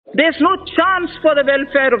There's no chance for the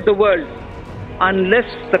welfare of the world unless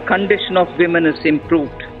the condition of women is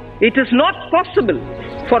improved. It is not possible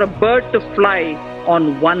for a bird to fly on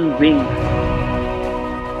one wing.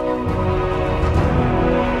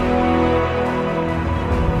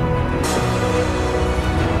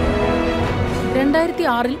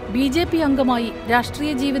 BJP അംഗമായി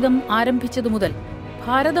രാഷ്ട്രീയ ജീവിതം ആരംഭിച്ചതു മുതൽ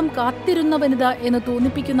ഭാരതം കാത്തിരുന്ന വനിത എന്ന്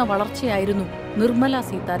തോന്നിപ്പിക്കുന്ന വളർച്ചയായിരുന്നു നിർമ്മല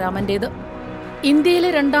സീതാരാമന്റേത്. ഇന്ത്യയിലെ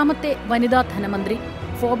രണ്ടാമത്തെ വനിതാ ധനമന്ത്രി,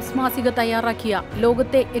 ഫോബ്സ് മാസിക തയ്യാറാക്കിയ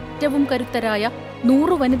ലോകത്തെ ഏറ്റവും കരുത്തരായ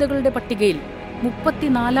 100 വനിതകളുടെ പട്ടികയിൽ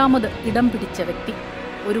 34ാമത് ഇടം പിടിച്ച വ്യക്തി,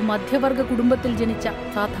 ഒരു മധ്യവർഗ കുടുംബത്തിൽ ജനിച്ച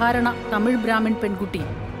സാധാരണ തമിഴ് ബ്രാഹ്മൺ പെൺകുട്ടി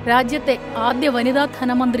രാജ്യത്തെ ആദ്യ വനിതാ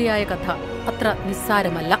ധനമന്ത്രിയായ കഥ അത്ര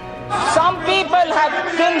നിസ്സാരമല്ല. Some people have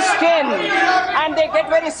thin skin and they get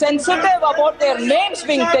very sensitive about their names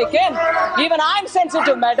being taken. Even I'm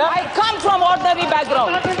sensitive, madam. I come from ordinary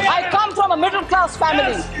background. I come from a middle class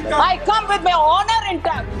family. I come with my honor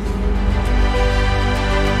intact.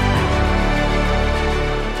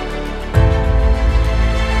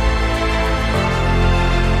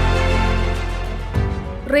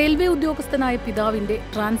 Railway ഉദ്യോഗസ്ഥനായ പിതാവിന്റെ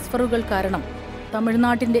ട്രാൻസ്ഫറുകൾ കാരണം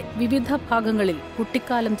തമിഴ്നാട്ടിന്റെ വിവിധ ഭാഗങ്ങളിൽ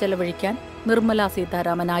കുട്ടിക്കാലം ചെലവഴിക്കാൻ നിർമ്മല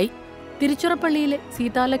സീതാരാമനായി. തിരുച്ചിറപ്പള്ളിയിലെ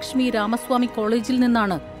സീതാലക്ഷ്മി രാമസ്വാമി കോളേജിൽ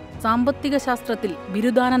നിന്നാണ് സാമ്പത്തിക ശാസ്ത്രത്തിൽ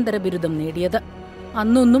ബിരുദാനന്തര ബിരുദം നേടിയത്.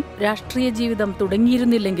 അന്നൊന്നും രാഷ്ട്രീയ ജീവിതം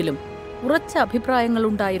തുടങ്ങിയിരുന്നില്ലെങ്കിലും ഉറച്ച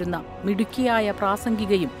അഭിപ്രായങ്ങളുണ്ടായിരുന്ന മിടുക്കിയായ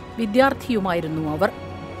പ്രാസംഗികയും വിദ്യാർത്ഥിയുമായിരുന്നു അവർ.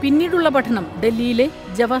 പിന്നീടുള്ള പഠനം ഡൽഹിയിലെ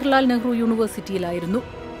ജവഹർലാൽ നെഹ്റു യൂണിവേഴ്സിറ്റിയിലായിരുന്നു.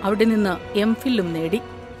 അവിടെ നിന്ന് എംഫിലും നേടി.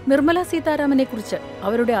 നിർമ്മല സീതാരാമനെക്കുറിച്ച്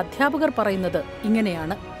അവരുടെ അധ്യാപകർ പറയുന്നത്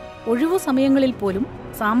ഇങ്ങനെയാണ്: ഒഴിവു സമയങ്ങളിൽ പോലും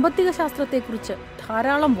സാമ്പത്തിക ശാസ്ത്രത്തെക്കുറിച്ച്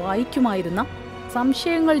ധാരാളം വായിക്കുമായിരുന്ന,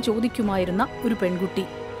 സംശയങ്ങൾ ചോദിക്കുമായിരുന്ന ഒരു പെൺകുട്ടി.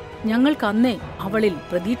 ഞങ്ങൾക്കന്നേ അവളിൽ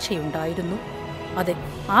പ്രതീക്ഷയുണ്ടായിരുന്നു. അതെ,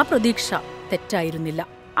 ആ പ്രതീക്ഷ തെറ്റായിരുന്നില്ല.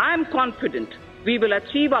 I am confident we will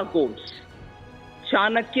achieve our goals.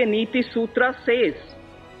 Chanakya Niti Sutra says,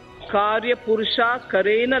 Karya Purusha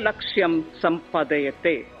Karena Lakshyam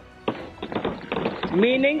Sampadayate.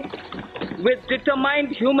 Meaning, with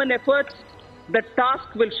determined human efforts, the task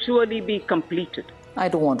will surely be completed. I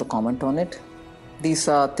don't want to comment on it. These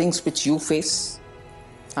are things which you face.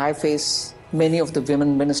 I face. Many of the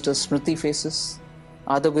women ministers Smriti faces.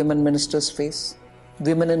 Other women ministers face.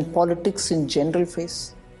 Women in politics in general face.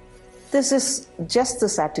 This is just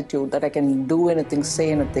this attitude that I can do anything, say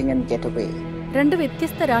anything and get away. രണ്ട്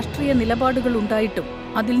വ്യത്യസ്ത രാഷ്ട്രീയ നിലപാടുകൾ ഉണ്ടായിട്ടും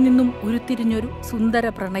അതിൽ നിന്നും ഉരുത്തിരിഞ്ഞൊരു സുന്ദര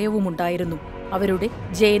പ്രണയവുമുണ്ടായിരുന്നു അവരുടെ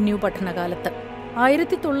JNU പഠനകാലത്ത്.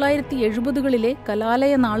 1970കളിലെ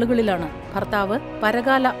കലാലയ നാളുകളിലാണ് ഭർത്താവ്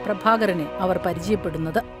പരകാല പ്രഭാകരനെ അവർ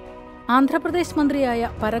പരിചയപ്പെടുന്നത്. ആന്ധ്രാപ്രദേശ് മന്ത്രിയായ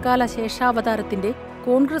പരകാല ശേഷാവതാരത്തിന്റെ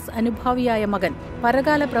കോൺഗ്രസ് അനുഭാവിയായ മകൻ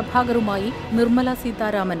പരകാല പ്രഭാകറുമായി നിർമ്മല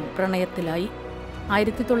സീതാരാമൻ പ്രണയത്തിലായി.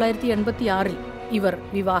 1986 ഇവർ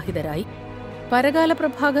വിവാഹിതരായി. പരകാല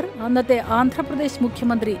പ്രഭാകർ അന്നത്തെ ആന്ധ്രാപ്രദേശ്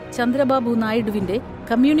മുഖ്യമന്ത്രി ചന്ദ്രബാബു നായിഡുവിന്റെ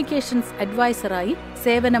കമ്മ്യൂണിക്കേഷൻസ് അഡ്വൈസറായി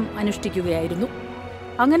സേവനം അനുഷ്ഠിക്കുകയായിരുന്നു.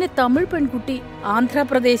 അങ്ങനെ തമിഴ് പെൺകുട്ടി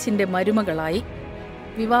ആന്ധ്രാപ്രദേശിന്റെ മരുമകളായി.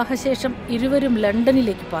 വിവാഹശേഷം ഇരുവരും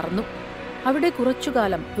ലണ്ടനിലേക്ക് പറന്നു. അവിടെ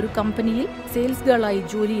കുറച്ചുകാലം ഒരു കമ്പനിയിൽ സെയിൽസ് ഗേളായി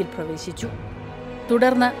ജോലിയിൽ പ്രവേശിച്ചു.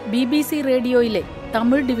 തുടർന്ന് BBC റേഡിയോയിലെ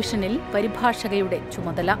തമിഴ് ഡിവിഷനിൽ പരിഭാഷകയുടെ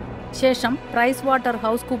ചുമതല. ശേഷം പ്രൈസ് വാട്ടർ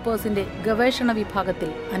ഹൗസ് കൂപ്പേഴ്സിന്റെ ഗവേഷണ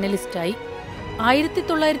വിഭാഗത്തിൽ അനലിസ്റ്റായി.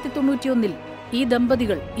 1991 ഈ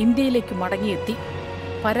ദമ്പതികൾ ഇന്ത്യയിലേക്ക് മടങ്ങിയെത്തി.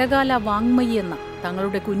 പരകാല വാങ്മയി എന്ന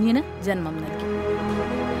തങ്ങളുടെ കുഞ്ഞിന് ജന്മം നൽകി.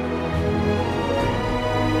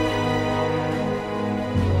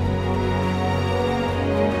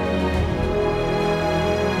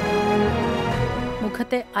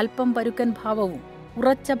 മുഖത്തെ അല്പം പരുക്കൻ ഭാവവും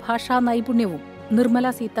ഉറച്ച ഭാഷാ നൈപുണ്യവും നിർമ്മല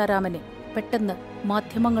സീതാരാമനെ പെട്ടെന്ന്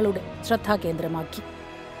മാധ്യമങ്ങളുടെ ശ്രദ്ധാകേന്ദ്രമാക്കി.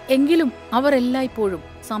 എങ്കിലും അവർ എല്ലായ്പ്പോഴും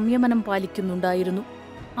സംയമനം പാലിക്കുന്നുണ്ടായിരുന്നു.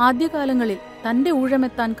 ആദ്യകാലങ്ങളിൽ തന്റെ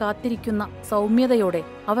ഊഴമെത്താൻ കാത്തിരിക്കുന്ന സൗമ്യതയോടെ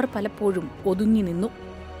അവർ പലപ്പോഴും ഒതുങ്ങി നിന്നു.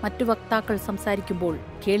 മറ്റു വക്താക്കൾ സംസാരിക്കുമ്പോൾ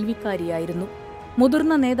കേൾവിക്കാരിയായിരുന്നു.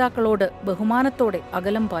 മുതിർന്ന നേതാക്കളോട് ബഹുമാനത്തോടെ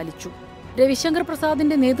അകലം പാലിച്ചു. രവിശങ്കർ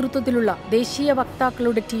പ്രസാദിന്റെ നേതൃത്വത്തിലുള്ള ദേശീയ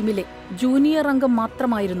വക്താക്കളുടെ ടീമിലെ ജൂനിയർ അംഗം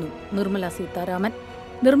മാത്രമായിരുന്നു നിർമ്മല സീതാരാമൻ.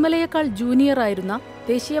 നിർമ്മലയേക്കാൾ ജൂനിയറായിരുന്ന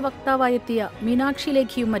ദേശീയ വക്താവായെത്തിയ മീനാക്ഷി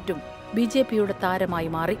ലേഖിയും മറ്റും BJPയുടെ താരമായി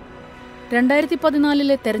മാറി.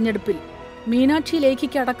 2014 തെരഞ്ഞെടുപ്പിൽ മീനാക്ഷി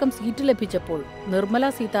ലേഖിക്കടക്കം സീറ്റ് ലഭിച്ചപ്പോൾ നിർമ്മല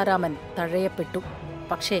സീതാരാമൻ തഴയപ്പെട്ടു.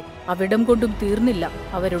 പക്ഷേ അവിടം കൊണ്ടും തീർന്നില്ല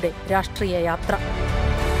അവരുടെ രാഷ്ട്രീയ യാത്ര.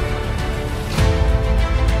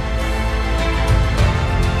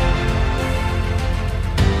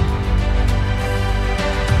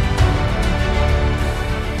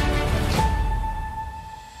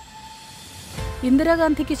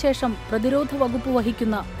 ഇന്ദിരാഗാന്ധിക്ക് ശേഷം പ്രതിരോധ വകുപ്പ്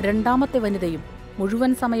വഹിക്കുന്ന രണ്ടാമത്തെ വനിതയും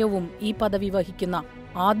മുഴുവൻ സമയവും ഈ പദവി വഹിക്കുന്ന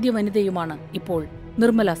ആദ്യ വനിതയുമാണ് ഇപ്പോൾ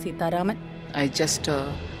Nirmala Sitharaman. I just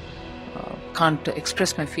can't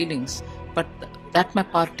express my feelings, but that my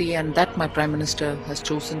party and that my Prime Minister has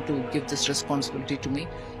chosen to give this responsibility to me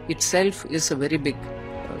itself is a very big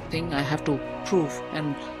thing. I have to prove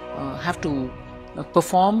and have to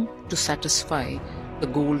perform to satisfy the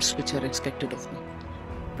goals which are expected of me.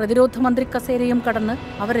 പ്രതിരോധ മന്ത്രി കസേരയും കടന്ന്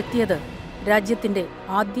അവരെത്തിയത് രാജ്യത്തിന്റെ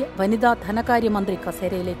ആദ്യ വനിതാ ധനകാര്യമന്ത്രി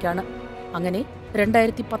കസേരയിലേക്കാണ്. അങ്ങനെ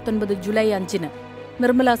 2019 July 5-ന്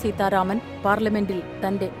Nirmala Sitharaman പാർലമെന്റിൽ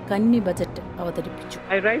തന്റെ കന്നി ബജറ്റ് അവതരിപ്പിച്ചു.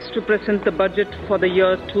 I rise to present the budget for the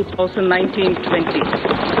year 2019-20.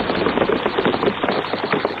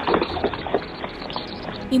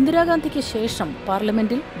 ഇന്ദിരാഗാന്ധിക്ക് ശേഷം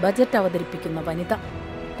പാർലമെന്റിൽ ബജറ്റ് അവതരിപ്പിക്കുന്ന വനിത.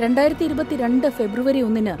 2022 ഫെബ്രുവരി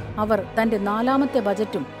 1-ന് അവർ തന്റെ 4ാമത്തെ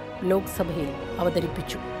ബജറ്റും ലോക്സഭയിൽ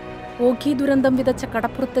അവതരിപ്പിച്ചു. ഓഖി ദുരന്തം വിതച്ച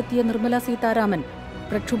കടപ്പുറത്തെത്തിയ നിർമ്മല സീതാരാമൻ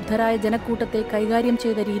പ്രക്ഷുബ്ധരായ ജനക്കൂട്ടത്തെ കൈകാര്യം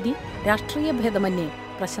ചെയ്ത രീതി രാഷ്ട്രീയ ഭേദമന്യേ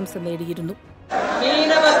പ്രശംസ നേടിയിരുന്നു.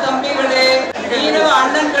 மீனவ தம்பிகளே, மீனவ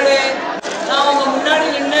அண்ணன்களே, நான் உங்க முன்னாடி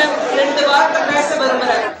நின்று 2 வார்த்தை பேச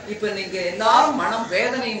விரும்புறேன். இப்ப நீங்க எல்லாரும் மனம்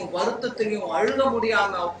வேதனையும் வருத்தத்தையும் அழுக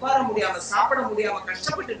முடியாம, உட்கார முடியாம, சாப்பிட முடியாம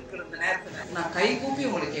கஷ்டப்பட்டு இருக்கிற இந்த நேரத்துல நான் கை கூப்பி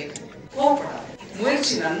உங்களுக்கு கேட்கிறேன், கோபப்படாது,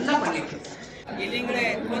 முயற்சி நல்லா பண்ணிட்டு இல்லைங்களே,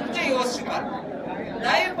 கொஞ்சம் யோசிச்சு பாருங்க,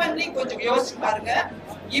 தயவு பண்ணி கொஞ்சம் யோசிச்சு பாருங்க.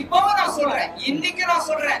 இப்பவும் நான் சொல்றேன், இன்னைக்கு நான்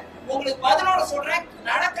சொல்றேன், உங்களுக்கு பதிலோட சொல்றேன்,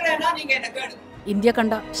 நடக்கலைன்னா நீங்க என்ன கேளுங்க. ഇന്ത്യ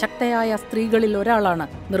കണ്ട ശക്തയായ സ്ത്രീകളിൽ ഒരാളാണ്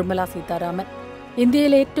നിർമ്മല സീതാരാമൻ.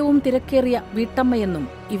 ഇന്ത്യയിലെ ഏറ്റവും തിരക്കേറിയ വീട്ടമ്മയെന്നും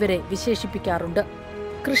ഇവരെ വിശേഷിപ്പിക്കാറുണ്ട്.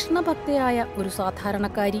 കൃഷ്ണഭക്തയായ ഒരു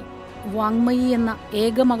സാധാരണക്കാരി, വാങ്മയി എന്ന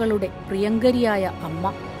ഏകമകളുടെ പ്രിയങ്കരിയായ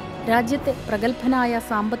അമ്മ, രാജ്യത്തെ പ്രഗത്ഭനായ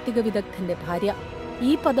സാമ്പത്തിക വിദഗ്ധന്റെ ഭാര്യ.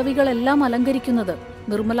 ഈ പദവികളെല്ലാം അലങ്കരിക്കുന്നത്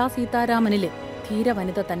നിർമ്മല സീതാരാമനിലെ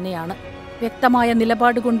ധീരവനിത തന്നെയാണ്. വ്യക്തമായ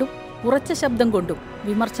നിലപാടുകൊണ്ടും ഉറച്ച ശബ്ദം കൊണ്ടും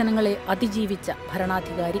വിമർശനങ്ങളെ അതിജീവിച്ച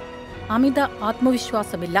ഭരണാധികാരി. അമിത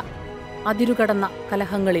ആത്മവിശ്വാസമില്ല, അതിരുകടന്ന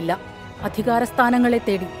കലഹങ്ങളില്ല, അധികാരസ്ഥാനങ്ങളെ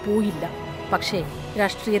തേടി പോയില്ല. പക്ഷേ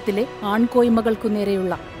രാഷ്ട്രീയത്തിലെ ആൺകോയ്മകൾക്കു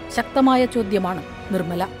നേരെയുള്ള ശക്തമായ ചോദ്യമാണ്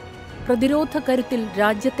നിർമ്മല. പ്രതിരോധ കരുത്തിൽ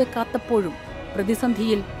രാജ്യത്തെ കാത്തപ്പോഴും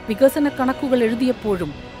പ്രതിസന്ധിയിൽ വികസന കണക്കുകൾ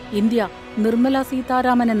എഴുതിയപ്പോഴും ഇന്ത്യ നിർമ്മല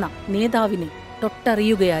സീതാരാമൻ എന്ന നേതാവിനെ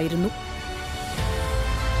തൊട്ടറിയുകയായിരുന്നു.